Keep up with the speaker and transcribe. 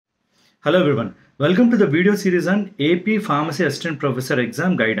Hello everyone, welcome to the video series on AP Pharmacy Assistant Professor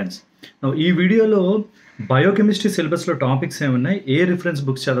Exam Guidance. Now, ఈ వీడియోలో biochemistry సిలబస్లో topics ఏమున్నాయి, ఏ reference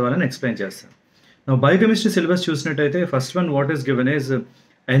books చదవాలని explain చేస్తాను. నా బయోకెమిస్ట్రీ సిలబస్ చూసినట్టయితే first one what is given is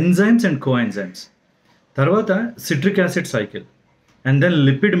enzymes and coenzymes, తర్వాత citric acid cycle, and then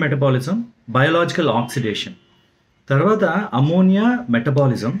lipid metabolism, biological oxidation, తర్వాత ammonia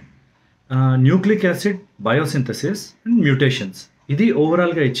metabolism, nucleic acid biosynthesis and mutations. ఇది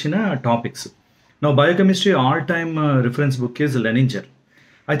ఓవరాల్గా ఇచ్చిన టాపిక్స్. నా biochemistry all time reference book is లెనింజర్.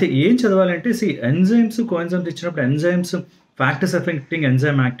 అయితే ఏం చదవాలంటే enzymes coenzymes ఇచ్చినప్పుడు enzymes factors effecting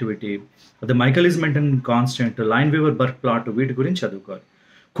enzyme activity, అది మైకలిస్ Menten constant, line Weaver Burk plot, వీటి గురించి చదువుకోవాలి.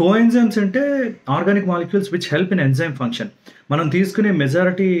 కోఎంజైమ్స్ అంటే organic molecules which help in enzyme function. మనం తీసుకునే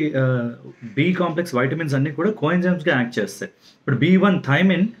మెజారిటీ బి కాంప్లెక్స్ వైటమిన్స్ అన్నీ కూడా కోఎంజైమ్స్గా యాక్ట్ చేస్తాయి. ఇప్పుడు B1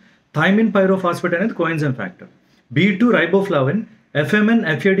 థైమిన్ పైరోఫాస్ఫేట్ అనేది coenzyme factor, B2 riboflavin, FMN,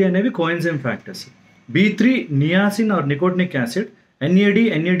 FAD అనేవి coenzyme factors, B3 niacin are nicotinic acid, NAD,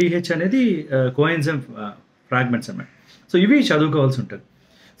 NADH అనేది కోఎంజైమ్ ఫ్రాగ్మెంట్స్ అన్నమాట. సో ఇవి చదువుకోవాల్సి ఉంటుంది.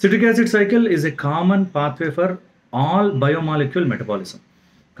 Citric acid cycle is a common pathway for all biomolecule metabolism.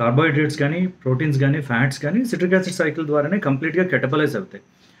 Carbohydrates కానీ, proteins కానీ, fats కానీ citric acid cycle ద్వారానే కంప్లీట్గా కెటబలైజ్ అవుతాయి.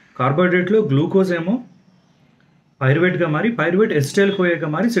 కార్బోహైడ్రేట్లో గ్లూకోజ్ ఏమో పైరువేట్గా మారి, పైరువేట్ ఎస్టైల్ కోయేగా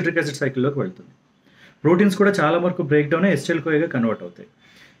మారి సిట్రిక్ యాసిడ్ సైకిల్లోకి వెళ్తుంది. ప్రోటీన్స్ కూడా చాలా వరకు బ్రేక్ డౌన్ అయ్యి ఎస్టైల్ కోయేగా కన్వర్ట్ అవుతాయి.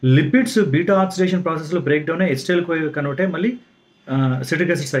 లిపిడ్స్ బీటా ఆక్సిడేషన్ ప్రాసెస్లో బ్రేక్ డౌన్ అయ్యి ఎస్టైల్ కోయేగా కన్వర్ట్ అయ్యి మళ్ళీ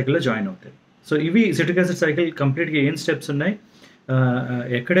సిట్రిక్ యాసిడ్ సైకిల్లో జాయిన్ అవుతాయి. సో ఇవి సిట్రిక్ యాసిడ్ సైకిల్ కంప్లీట్గా ఏం స్టెప్స్ ఉన్నాయి,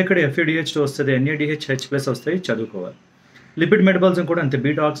 ఎక్కడెక్కడ FADH వస్తుంది, NADH H+ వస్తాయి చదువుకోవాలి. లిపిడ్ మెటబాలిజం కూడా అంతే,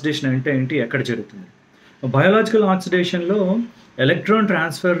 బీటా ఆక్సిడేషన్ అంటే ఏంటి, ఎక్కడ జరుగుతుంది. బయోలాజికల్ ఆక్సిడేషన్లో ఎలక్ట్రాన్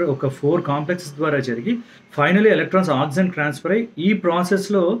ట్రాన్స్ఫర్ ఒక 4 కాంప్లెక్సెస్ ద్వారా జరిగి ఫైనలీ ఎలక్ట్రాన్స్ ఆక్సిజన్ ట్రాన్స్ఫర్ అయ్యి ఈ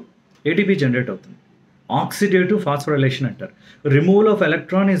ప్రాసెస్లో ATP జనరేట్ అవుతుంది. ఆక్సిడేటివ్ ఫాస్ఫరైలేషన్ అంటారు. Removal of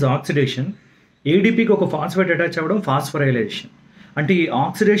electron is oxidation, ADPకి ఒక ఫాస్ఫేట్ అటాచ్ అవ్వడం ఫాస్ఫరైలేషన్. అంటే ఈ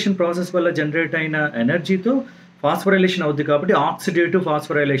ఆక్సిడేషన్ ప్రాసెస్ వల్ల జనరేట్ అయిన ఎనర్జీతో ఫాస్ఫరైలేషన్ అవుతుంది కాబట్టి ఆక్సిడేటివ్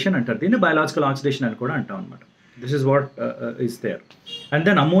ఫాస్ఫరైలేషన్ అంటారు. దీన్ని బయాలజికల్ ఆక్సిడేషన్ అని కూడా అంటాం అనమాట. This is what is there. And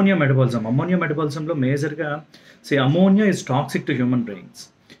then ammonia మెటబాలిజంలో మేజర్గా ammonia is toxic to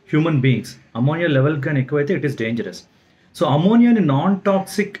human beings. Ammonia level కానీ ఎక్కువైతే it is dangerous. So అమోనియాని non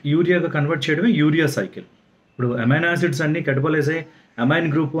toxic యూరియాగా convert చేయడమే యూరియా సైకిల్. ఇప్పుడు అమైనో యాసిడ్స్ అన్ని కెటబలైజ్ అయ్యి amine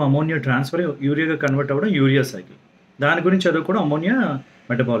group ammonia transfer యూరియాగా convert అవ్వడం urea cycle. దాని గురించి చదువుకోవడం ammonia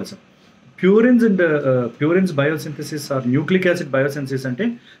metabolism. Purines biosynthesis are nucleic acid biosynthesis అంటే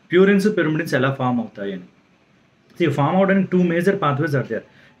ప్యూరిన్స్ పిరిమిడిన్స్ ఎలా ఫామ్ అవుతాయి అని. ఫామ్ అవడానికి 2 major pathways are there,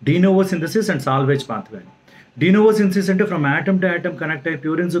 డీనోవో synthesis and salvage pathway అని. డీనోవో సింథసిస్ అంటే from atom to atom connect అయ్యి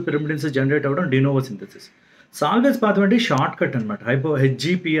ప్యూరిన్స్ పిరిమిడిన్స్ జనరేట్ అవ్వడం డీనోవో సింథసిస్. సాల్వేజ్ పాత్వే అంటే షార్ట్ కట్ అనమాట.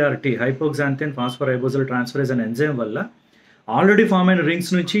 HGPRT హైపోక్సాంథిన్ ఫాస్ఫోరైబోజల్ ట్రాన్స్ఫరేజ్ అనే ఎంజైమ్ వల్ల ఆల్రెడీ ఫామ్ అయిన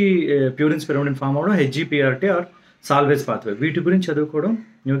రింగ్స్ నుంచి ప్యూరిన్స్ పిరిమిడిన్ ఫామ్ అవ్వడం HGPRT ఆర్ సాల్వేజ్ పాత్వే. వీటి గురించి చదువుకోవడం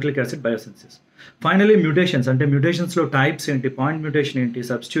nucleic acid biosynthesis. Finally mutations అంటే మ్యూటేషన్స్లో టైప్స్ ఏంటి, పాయింట్ మ్యూటేషన్ ఏంటి,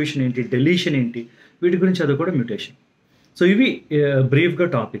 సబ్స్టిట్యూషన్ ఏంటి, డెలీషన్ ఏంటి, వీటి గురించి చదువుకోవడం మ్యూటేషన్. సో ఇవి బ్రీఫ్గా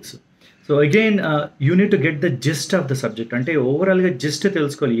topics. So again you need to get the gist of the subject. అంటే ఓవరాల్గా జిస్ట్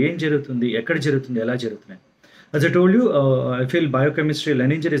తెలుసుకోవాలి, ఏం జరుగుతుంది, ఎక్కడ జరుగుతుంది, ఎలా జరుగుతున్నాయి. As I told you, I feel Biochemistry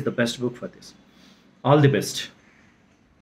Leninger is the best book for this. All the best.